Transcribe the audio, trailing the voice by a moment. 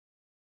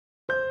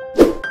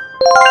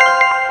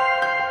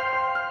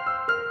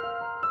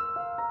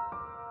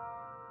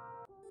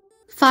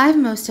5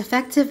 most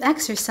effective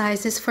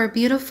exercises for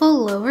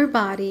beautiful lower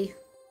body.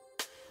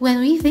 When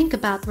we think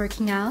about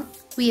working out,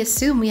 we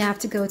assume we have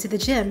to go to the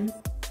gym,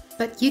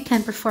 but you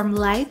can perform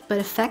light but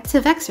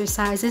effective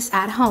exercises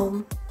at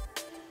home.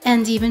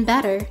 And even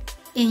better,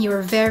 in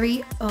your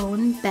very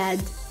own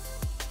bed.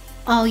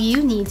 All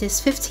you need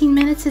is 15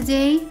 minutes a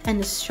day and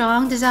a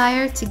strong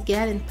desire to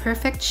get in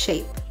perfect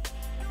shape.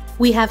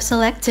 We have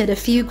selected a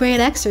few great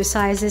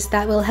exercises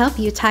that will help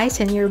you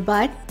tighten your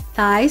butt,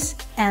 thighs,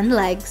 and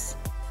legs.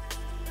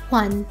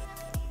 1.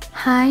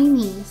 High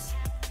knees.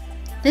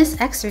 This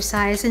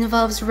exercise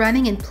involves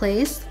running in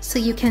place so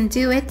you can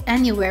do it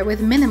anywhere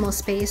with minimal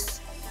space.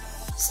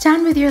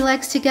 Stand with your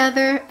legs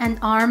together and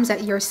arms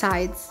at your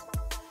sides.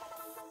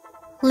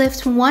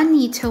 Lift one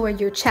knee toward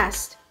your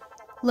chest.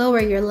 Lower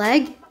your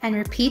leg and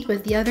repeat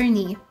with the other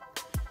knee.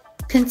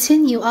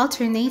 Continue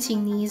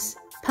alternating knees,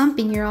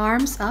 pumping your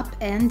arms up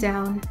and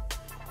down.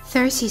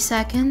 30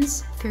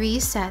 seconds, 3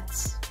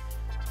 sets.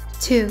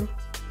 2.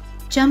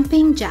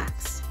 Jumping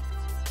jacks.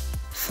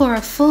 For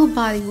a full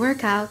body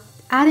workout,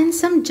 add in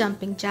some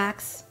jumping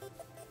jacks.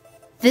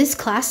 This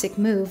classic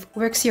move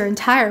works your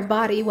entire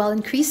body while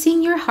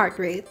increasing your heart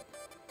rate.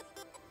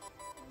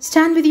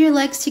 Stand with your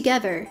legs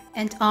together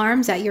and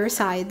arms at your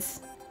sides.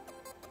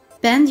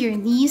 Bend your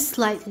knees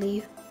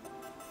slightly.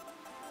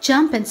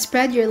 Jump and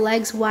spread your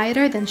legs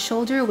wider than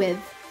shoulder width,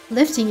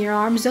 lifting your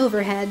arms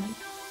overhead.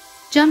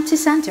 Jump to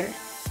center.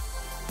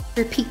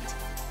 Repeat.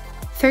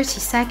 30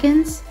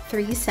 seconds,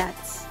 3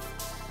 sets.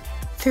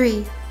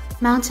 3.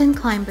 Mountain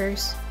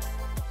climbers.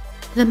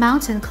 The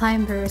mountain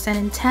climber is an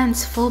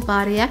intense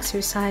full-body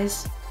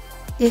exercise.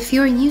 If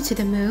you're new to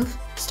the move,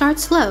 start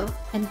slow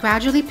and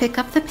gradually pick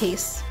up the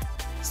pace.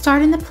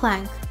 Start in the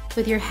plank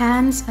with your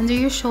hands under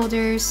your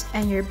shoulders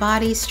and your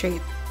body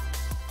straight.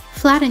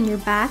 Flatten your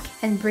back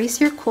and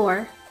brace your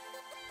core.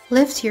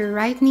 Lift your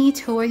right knee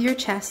toward your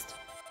chest.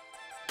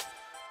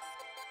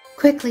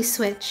 Quickly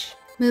switch,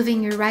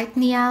 moving your right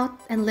knee out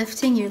and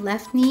lifting your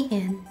left knee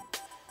in.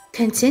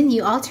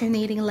 Continue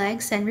alternating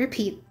legs and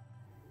repeat.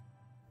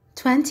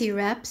 20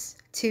 reps,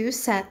 2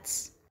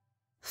 sets.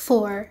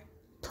 4.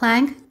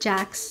 Plank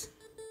jacks.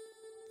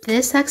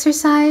 This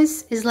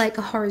exercise is like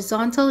a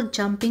horizontal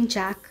jumping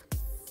jack.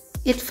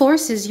 It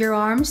forces your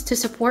arms to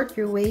support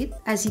your weight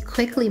as you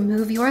quickly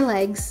move your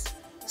legs.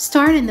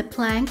 Start in the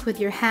plank with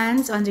your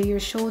hands under your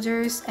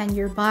shoulders and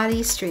your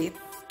body straight.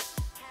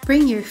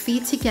 Bring your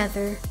feet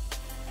together.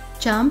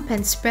 Jump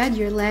and spread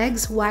your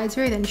legs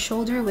wider than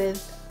shoulder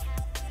width.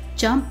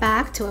 Jump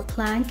back to a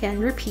plank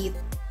and repeat.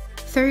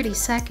 30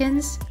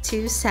 seconds,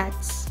 2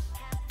 sets.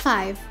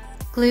 5.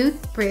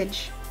 Glute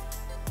bridge.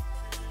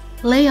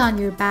 Lay on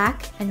your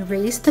back and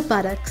raise the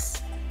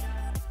buttocks.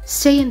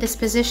 Stay in this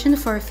position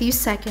for a few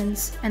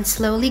seconds and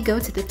slowly go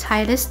to the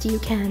tightest you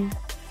can.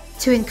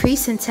 To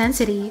increase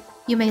intensity,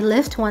 you may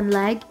lift one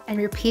leg and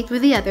repeat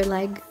with the other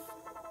leg.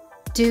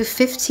 Do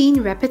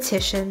 15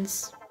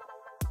 repetitions.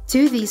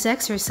 Do these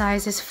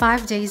exercises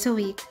 5 days a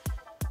week.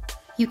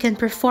 You can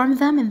perform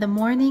them in the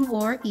morning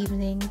or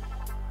evening.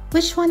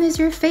 Which one is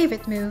your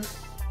favorite move?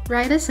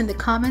 Write us in the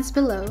comments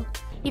below.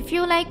 If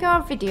you like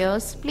our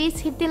videos, please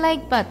hit the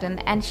like button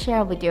and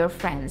share with your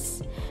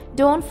friends.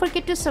 Don't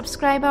forget to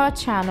subscribe our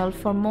channel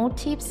for more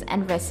tips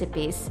and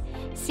recipes.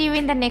 See you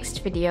in the next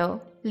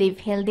video. Live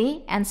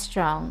healthy and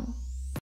strong.